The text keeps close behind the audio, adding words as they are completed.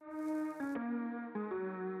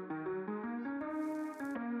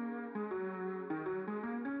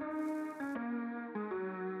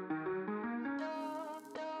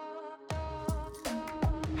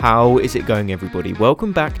How is it going, everybody?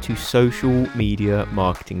 Welcome back to Social Media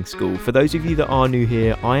Marketing School. For those of you that are new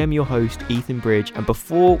here, I am your host, Ethan Bridge, and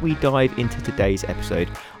before we dive into today's episode,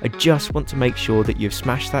 I just want to make sure that you've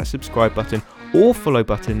smashed that subscribe button or follow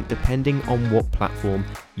button depending on what platform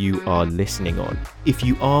you are listening on. If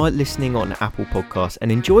you are listening on Apple Podcasts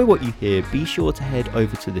and enjoy what you hear, be sure to head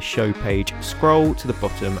over to the show page, scroll to the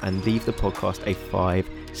bottom and leave the podcast a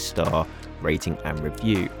 5-star rating and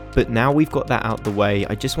review. But now we've got that out the way,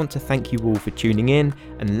 I just want to thank you all for tuning in,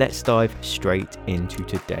 and let's dive straight into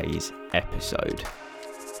today's episode.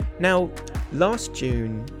 Now, last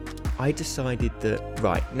June, I decided that,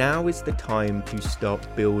 right, now is the time to start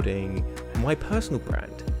building my personal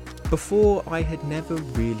brand. Before, I had never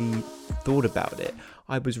really thought about it.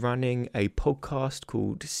 I was running a podcast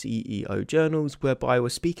called CEO Journals, whereby I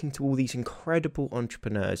was speaking to all these incredible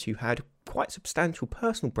entrepreneurs who had quite substantial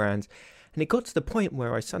personal brands. And it got to the point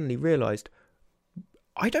where I suddenly realised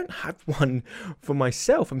I don't have one for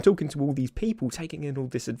myself. I'm talking to all these people, taking in all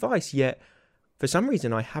this advice, yet for some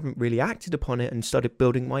reason I haven't really acted upon it and started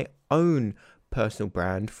building my own personal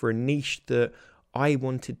brand for a niche that I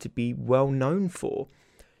wanted to be well known for.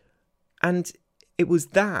 And it was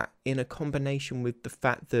that in a combination with the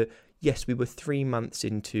fact that, yes, we were 3 months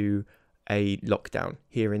into a lockdown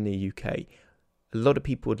here in the UK. A lot of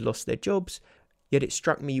people had lost their jobs. Yet it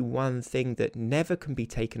struck me one thing that never can be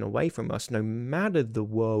taken away from us, no matter the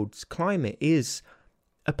world's climate, is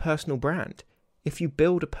a personal brand. If you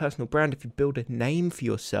build a personal brand, if you build a name for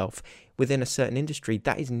yourself within a certain industry,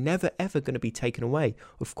 that is never ever going to be taken away.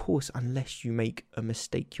 Of course, unless you make a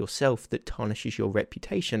mistake yourself that tarnishes your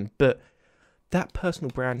reputation. But that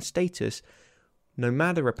personal brand status, no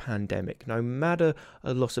matter a pandemic, no matter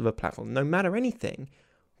a loss of a platform, no matter anything,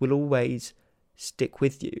 will always stick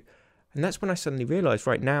with you. And that's when I suddenly realised,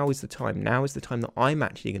 right, now is the time that I'm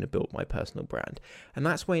actually going to build my personal brand. And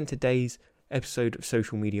that's why in today's episode of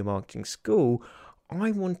Social Media Marketing School,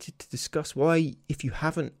 I wanted to discuss why, if you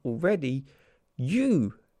haven't already,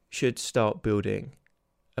 you should start building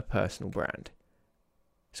a personal brand.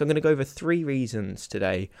 So I'm going to go over 3 reasons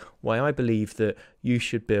today why I believe that you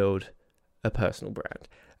should build a personal brand.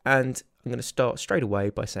 And I'm going to start straight away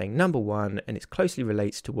by saying number 1, and it closely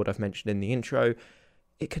relates to what I've mentioned in the intro,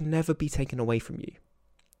 it can never be taken away from you.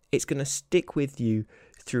 It's going to stick with you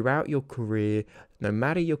throughout your career, no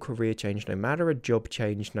matter your career change, no matter a job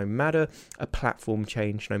change, no matter a platform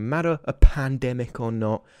change, no matter a pandemic or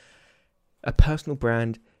not. A personal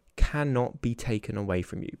brand cannot be taken away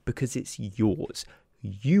from you because it's yours.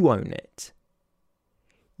 You own it.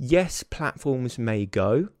 Yes, platforms may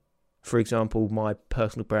go. For example, my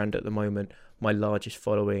personal brand at the moment, my largest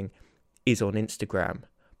following is on Instagram.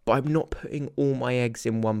 But I'm not putting all my eggs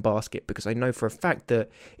in one basket because I know for a fact that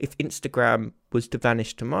if Instagram was to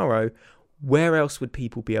vanish tomorrow, where else would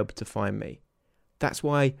people be able to find me? That's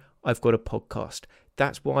why I've got a podcast.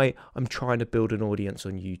 That's why I'm trying to build an audience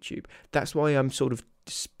on YouTube. That's why I'm sort of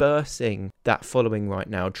dispersing that following right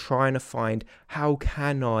now, trying to find how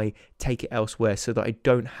can I take it elsewhere so that I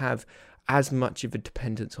don't have as much of a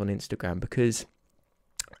dependence on Instagram. Because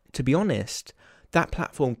to be honest, that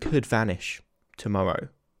platform could vanish tomorrow.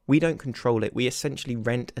 We don't control it. We essentially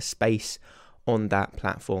rent a space on that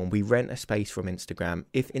platform. We rent a space from Instagram.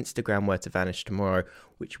 If Instagram were to vanish tomorrow,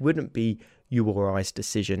 which wouldn't be you or I's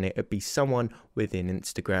decision, it would be someone within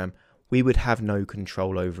Instagram, we would have no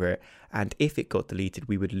control over it. And if it got deleted,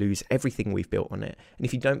 we would lose everything we've built on it. And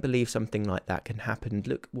if you don't believe something like that can happen,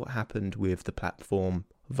 look what happened with the platform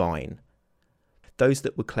Vine. Those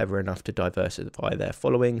that were clever enough to diversify their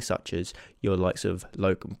following, such as your likes of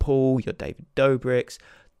Logan Paul, your David Dobrik's,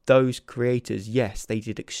 those creators, yes, they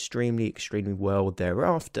did extremely well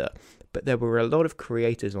thereafter, but there were a lot of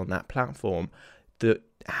creators on that platform that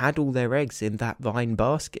had all their eggs in that Vine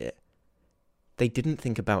basket. They didn't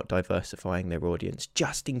think about diversifying their audience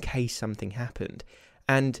just in case something happened.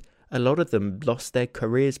 And a lot of them lost their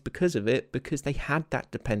careers because of it, because they had that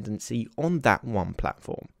dependency on that one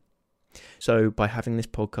platform. So by having this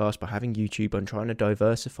podcast, by having YouTube, I'm trying to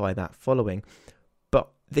diversify that following. But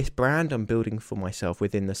this brand I'm building for myself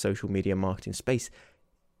within the social media marketing space,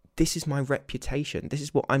 this is my reputation. This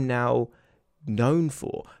is what I'm now known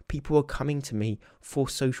for. People are coming to me for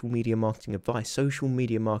social media marketing advice, social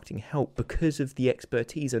media marketing help, because of the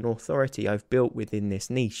expertise and authority I've built within this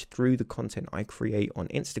niche through the content I create on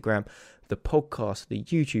Instagram, the podcast, the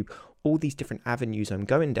YouTube, all these different avenues I'm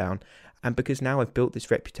going down. And because now I've built this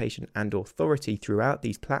reputation and authority throughout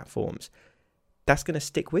these platforms, that's going to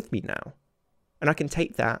stick with me now. And I can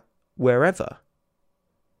take that wherever.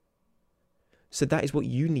 So that is what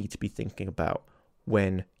you need to be thinking about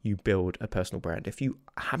when you build a personal brand. If you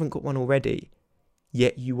haven't got one already,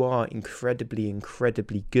 yet you are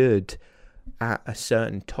incredibly good at a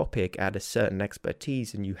certain topic, at a certain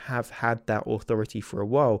expertise, and you have had that authority for a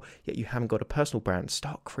while, yet you haven't got a personal brand,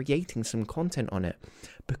 start creating some content on it.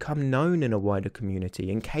 Become known in a wider community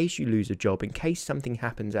in case you lose a job, in case something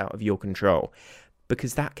happens out of your control,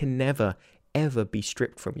 because that can never ever be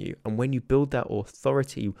stripped from you. And when you build that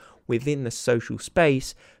authority within the social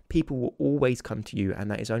space, people will always come to you, and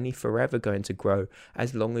that is only forever going to grow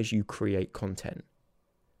as long as you create content.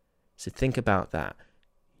 So think about that.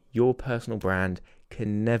 Your personal brand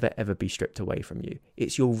can never ever be stripped away from you.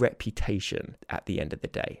 It's your reputation at the end of the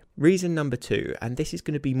day. Reason number 2, and this is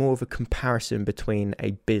going to be more of a comparison between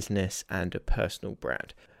a business and a personal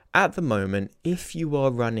brand. At the moment, if you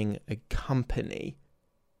are running a company,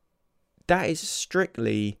 that is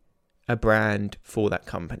strictly a brand for that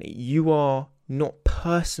company. You are not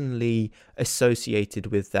personally associated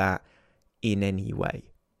with that in any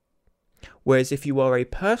way. Whereas if you are a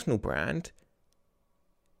personal brand,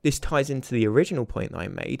 this ties into the original point that I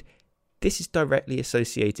made. This is directly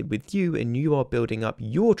associated with you, and you are building up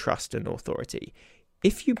your trust and authority.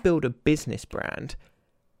 If you build a business brand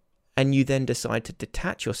and you then decide to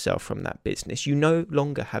detach yourself from that business, you no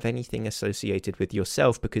longer have anything associated with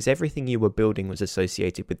yourself because everything you were building was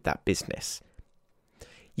associated with that business.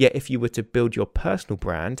 Yet if you were to build your personal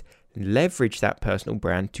brand, leverage that personal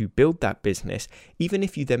brand to build that business, even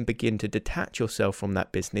if you then begin to detach yourself from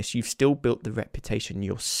that business, you've still built the reputation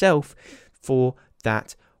yourself for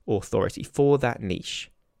that authority, for that niche.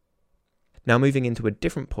 Now, moving into a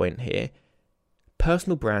different point here,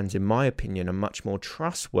 personal brands, in my opinion, are much more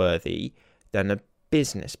trustworthy than a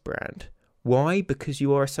business brand. Why? Because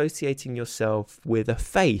you are associating yourself with a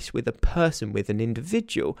face, with a person, with an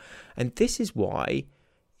individual. And this is why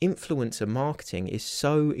influencer marketing is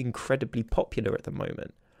so incredibly popular at the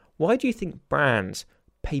moment. Why do you think brands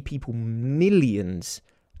pay people millions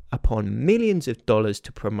upon millions of dollars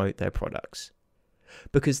to promote their products?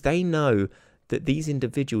 Because they know that these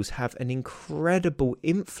individuals have an incredible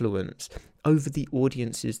influence over the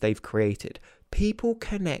audiences they've created. People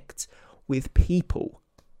connect with people.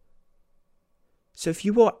 So if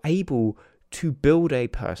you are able to build a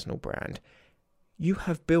personal brand, you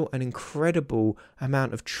have built an incredible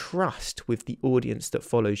amount of trust with the audience that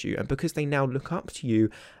follows you. And because they now look up to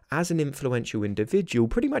you as an influential individual,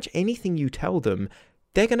 pretty much anything you tell them,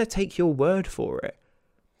 they're going to take your word for it.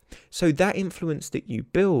 So that influence that you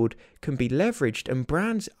build can be leveraged, and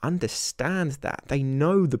brands understand that. They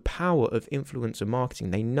know the power of influencer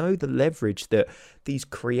marketing. They know the leverage that these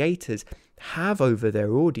creators have over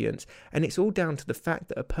their audience. And it's all down to the fact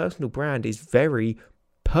that a personal brand is very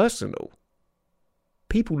personal.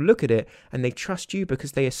 People look at it and they trust you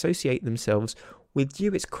because they associate themselves with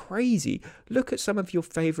you. It's crazy. Look at some of your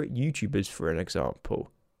favorite YouTubers, for an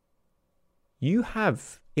example. You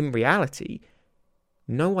have, in reality,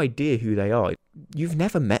 no idea who they are. You've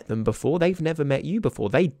never met them before. They've never met you before.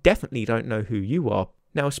 They definitely don't know who you are.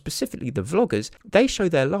 Now, specifically the vloggers, they show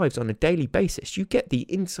their lives on a daily basis. You get the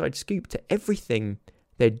inside scoop to everything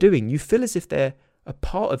they're doing. You feel as if they're a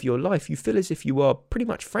part of your life. You feel as if you are pretty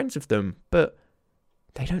much friends with them, but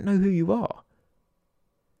they don't know who you are.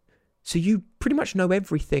 So you pretty much know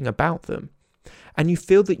everything about them. And you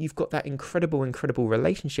feel that you've got that incredible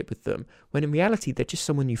relationship with them, when in reality, they're just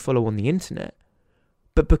someone you follow on the internet.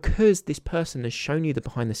 But because this person has shown you the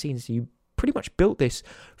behind the scenes, you pretty much built this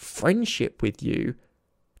friendship with you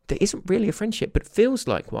that isn't really a friendship, but feels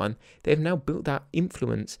like one. They've now built that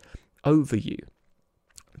influence over you.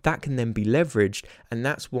 That can then be leveraged, and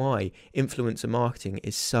that's why influencer marketing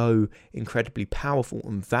is so incredibly powerful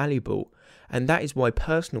and valuable. And that is why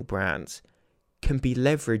personal brands can be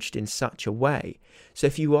leveraged in such a way. So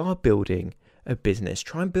if you are building a business,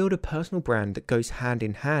 try and build a personal brand that goes hand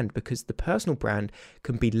in hand, because the personal brand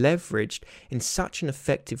can be leveraged in such an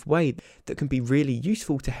effective way that can be really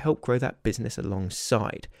useful to help grow that business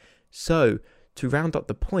alongside. So to round up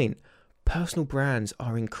the point, personal brands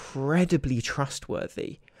are incredibly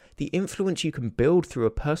trustworthy. The influence you can build through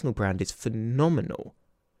a personal brand is phenomenal.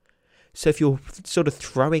 So if you're sort of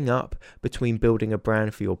throwing up between building a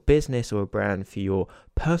brand for your business or a brand for your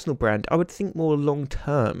personal brand, I would think more long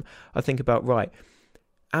term. I think about, right,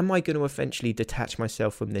 am I going to eventually detach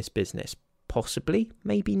myself from this business? Possibly,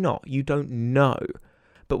 maybe not. You don't know.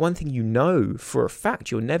 But one thing you know for a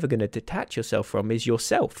fact you're never going to detach yourself from is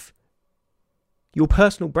yourself. Your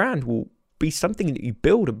personal brand will be something that you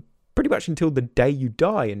build pretty much until the day you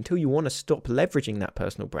die, until you want to stop leveraging that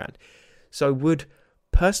personal brand. So I would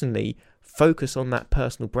personally focus on that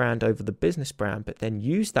personal brand over the business brand, but then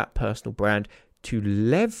use that personal brand to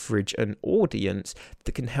leverage an audience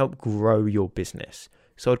that can help grow your business.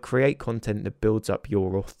 So I'd create content that builds up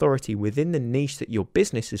your authority within the niche that your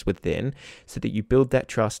business is within, so that you build that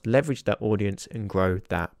trust, leverage that audience, and grow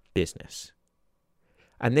that business.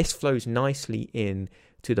 And this flows nicely in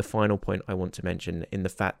to the final point I want to mention, in the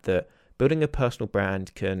fact that building a personal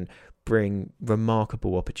brand can bring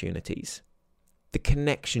remarkable opportunities. The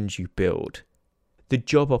connections you build, the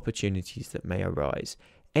job opportunities that may arise,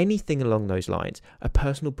 anything along those lines, a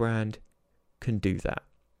personal brand can do that.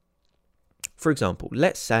 For example,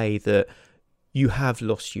 let's say that you have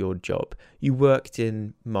lost your job. You worked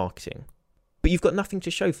in marketing, but you've got nothing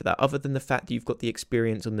to show for that other than the fact that you've got the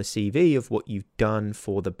experience on the CV of what you've done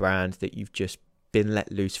for the brand that you've just been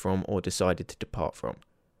let loose from or decided to depart from.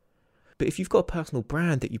 But if you've got a personal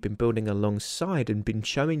brand that you've been building alongside and been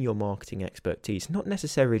showing your marketing expertise, not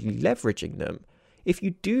necessarily leveraging them, if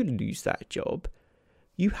you do lose that job,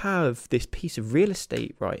 you have this piece of real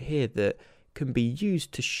estate right here that can be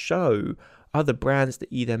used to show other brands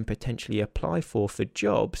that you then potentially apply for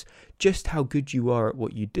jobs just how good you are at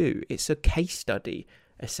what you do. It's a case study,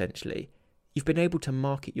 essentially. You've been able to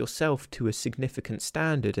market yourself to a significant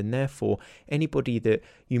standard, and therefore anybody that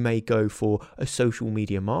you may go for a social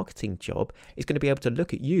media marketing job is going to be able to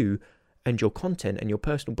look at you and your content and your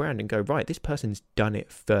personal brand and go, right, this person's done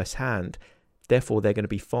it firsthand. Therefore, they're going to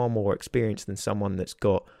be far more experienced than someone that's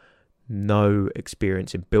got no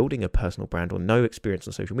experience in building a personal brand or no experience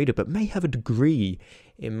on social media, but may have a degree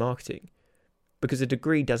in marketing. Because a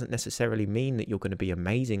degree doesn't necessarily mean that you're going to be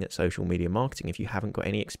amazing at social media marketing if you haven't got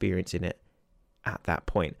any experience in it at that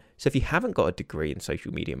point. So if you haven't got a degree in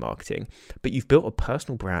social media marketing, but you've built a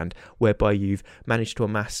personal brand whereby you've managed to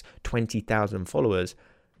amass 20,000 followers,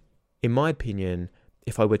 in my opinion,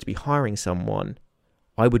 if I were to be hiring someone,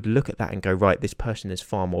 I would look at that and go, right, this person is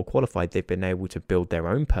far more qualified. They've been able to build their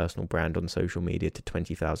own personal brand on social media to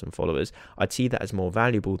 20,000 followers. I'd see that as more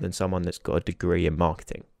valuable than someone that's got a degree in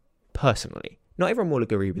marketing, personally. Not everyone will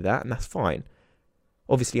agree with that, and that's fine.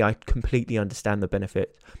 Obviously, I completely understand the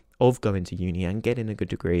benefit of going to uni and getting a good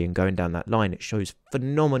degree and going down that line. It shows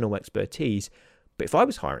phenomenal expertise. But if I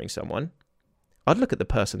was hiring someone, I'd look at the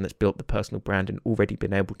person that's built the personal brand and already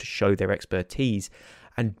been able to show their expertise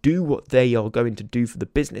and do what they are going to do for the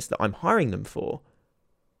business that I'm hiring them for.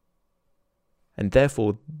 And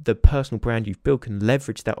therefore, the personal brand you've built can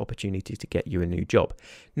leverage that opportunity to get you a new job.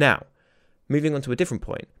 Now, moving on to a different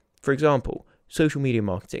point. For example, social media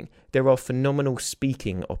marketing, there are phenomenal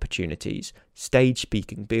speaking opportunities, stage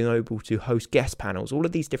speaking, being able to host guest panels, all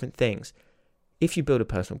of these different things. If you build a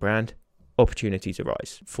personal brand, opportunities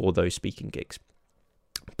arise for those speaking gigs.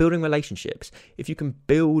 Building relationships. If you can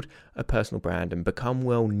build a personal brand and become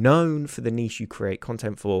well known for the niche you create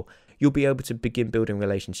content for, you'll be able to begin building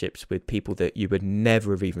relationships with people that you would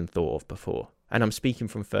never have even thought of before. And I'm speaking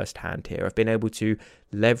from first hand here. I've been able to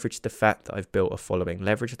leverage the fact that I've built a following,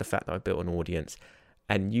 leverage the fact that I've built an audience,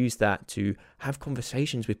 and use that to have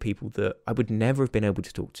conversations with people that I would never have been able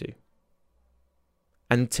to talk to.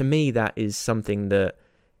 And to me, that is something that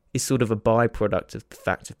is sort of a byproduct of the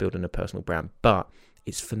fact of building a personal brand, but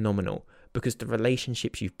it's phenomenal because the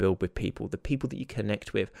relationships you've built with people, the people that you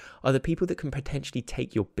connect with, are the people that can potentially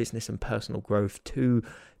take your business and personal growth to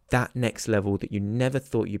that next level that you never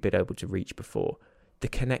thought you'd been able to reach before. The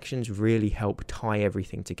connections really help tie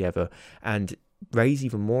everything together and raise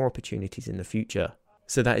even more opportunities in the future.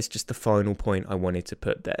 So that is just the final point I wanted to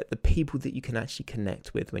put there. The people that you can actually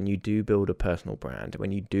connect with when you do build a personal brand,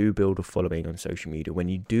 when you do build a following on social media, when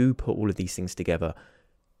you do put all of these things together,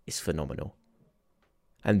 is phenomenal.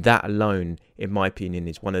 And that alone, in my opinion,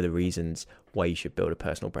 is one of the reasons why you should build a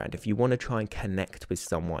personal brand. If you want to try and connect with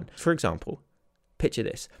someone, for example, picture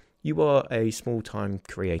this. You are a small-time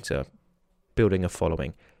creator building a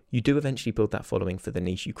following. You do eventually build that following for the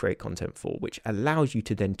niche you create content for, which allows you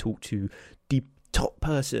to then talk to the top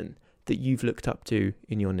person that you've looked up to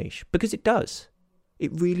in your niche. Because it does.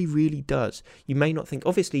 It really, really does. You may not think,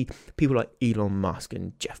 obviously, people like Elon Musk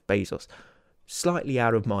and Jeff Bezos, slightly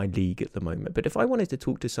out of my league at the moment. But if I wanted to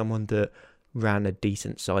talk to someone that ran a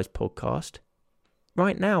decent-sized podcast,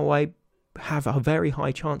 right now I have a very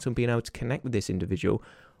high chance of being able to connect with this individual.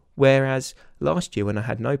 Whereas last year when I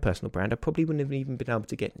had no personal brand, I probably wouldn't have even been able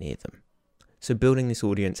to get near them. So building this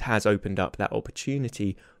audience has opened up that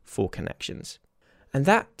opportunity for connections. And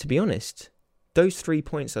that, to be honest, those 3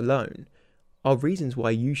 points alone are reasons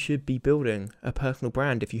why you should be building a personal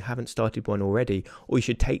brand if you haven't started one already, or you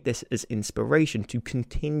should take this as inspiration to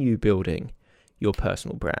continue building your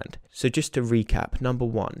personal brand. So just to recap, number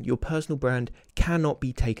 1, your personal brand cannot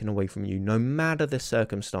be taken away from you no matter the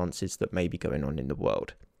circumstances that may be going on in the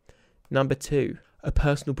world. Number 2, a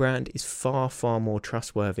personal brand is far, far more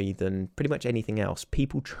trustworthy than pretty much anything else.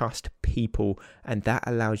 People trust people, and that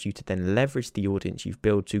allows you to then leverage the audience you've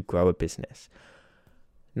built to grow a business.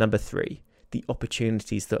 Number 3, the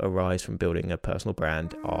opportunities that arise from building a personal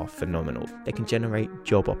brand are phenomenal. They can generate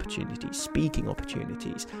job opportunities, speaking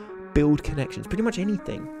opportunities, build connections. Pretty much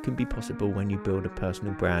anything can be possible when you build a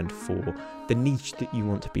personal brand for the niche that you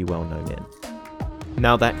want to be well known in.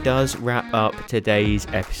 Now that does wrap up today's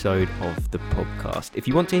episode of the podcast. If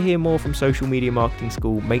you want to hear more from Social Media Marketing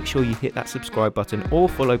School, make sure you hit that subscribe button or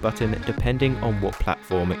follow button depending on what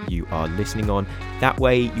platform you are listening on. That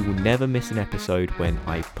way you will never miss an episode when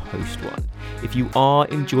I post one. If you are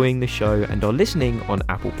enjoying the show and are listening on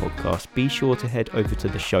Apple Podcasts, be sure to head over to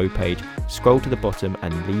the show page, scroll to the bottom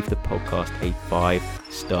and leave the podcast a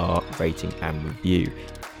 5-star rating and review.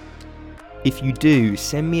 If you do,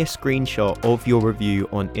 send me a screenshot of your review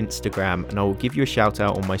on Instagram and I will give you a shout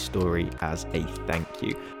out on my story as a thank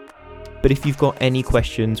you. But if you've got any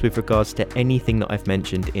questions with regards to anything that I've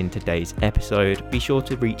mentioned in today's episode, be sure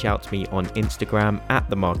to reach out to me on Instagram at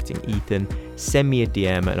 @themarketingethan. Send me a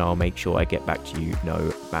DM and I'll make sure I get back to you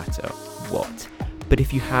no matter what. But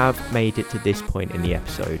if you have made it to this point in the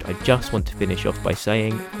episode, I just want to finish off by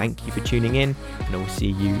saying thank you for tuning in and I will see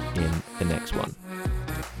you in the next one.